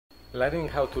Learning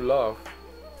how to love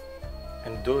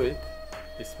and do it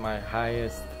is my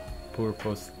highest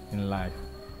purpose in life.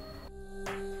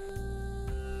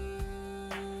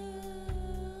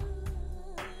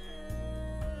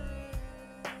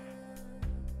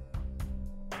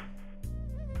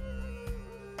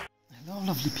 Hello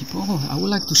lovely people, I would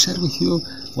like to share with you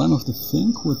one of the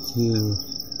things what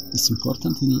is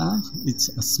important in life. It's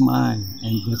a smile,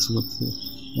 and that's what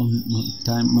one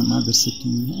time my mother said to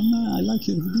me, I like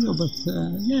your video, but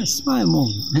yes, smile more.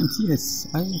 And yes,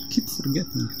 I keep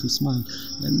forgetting to smile.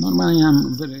 And normally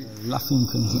I'm a very laughing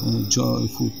and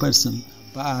joyful person,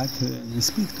 but I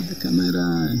speak to the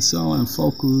camera and so and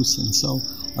focus, and so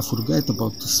I forget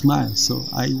about to smile. So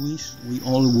I wish we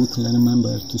all would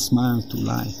remember to smile to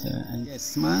life, and yes,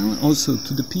 smile also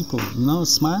to the people. You know,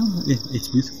 smile, it's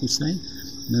beautiful saying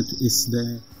that is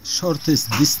the shortest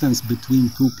distance between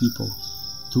two people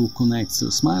to connect. So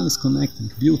smile is connecting,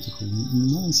 beautiful,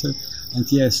 you know. So, and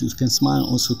yes, you can smile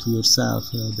also to yourself.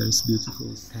 There is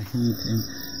beautiful technique and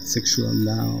sexual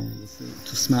love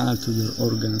to smile to your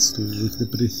organs, to with the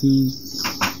breathing.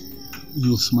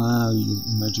 You smile, you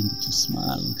imagine that you're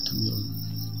smiling to your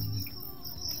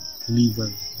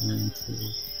liver and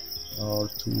or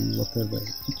to whatever.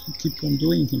 You keep on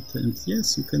doing it, and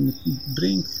yes, you can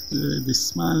bring this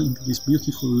smiling, this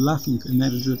beautiful laughing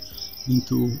energy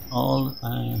into all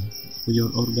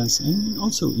your organs, and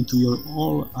also into your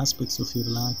all aspects of your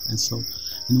life. And so,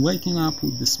 in waking up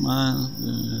with the smile,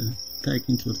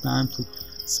 taking your time to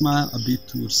smile a bit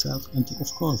to yourself, and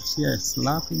of course, yes,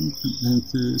 laughing,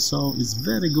 and so it's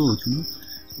very good, you know.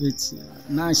 It's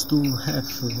nice to have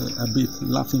a bit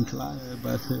laughing life,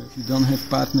 but if you don't have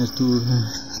partner to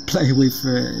play with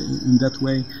in that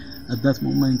way, at that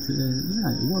moment,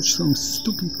 yeah, watch some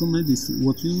stupid comedies.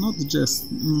 What you not just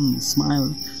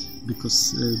smile,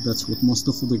 because that's what most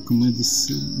of the comedies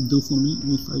do for me.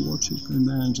 If I watch it,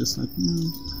 and I'm just like,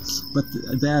 but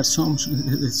there are some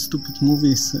stupid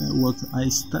movies. What I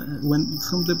when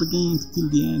from the beginning till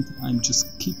the end, I'm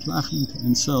just keep laughing,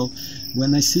 and so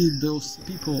when I see those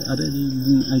people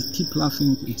already, I keep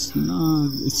laughing. It's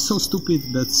so stupid,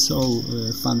 that's so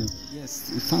funny.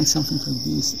 Yes, find something like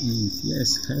this, and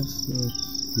yes, have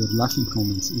your laughing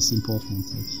moments is important.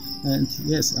 And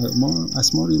yes,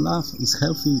 as more you laugh is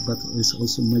healthy, but it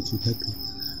also makes you happy.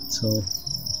 So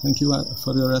thank you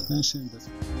for your attention.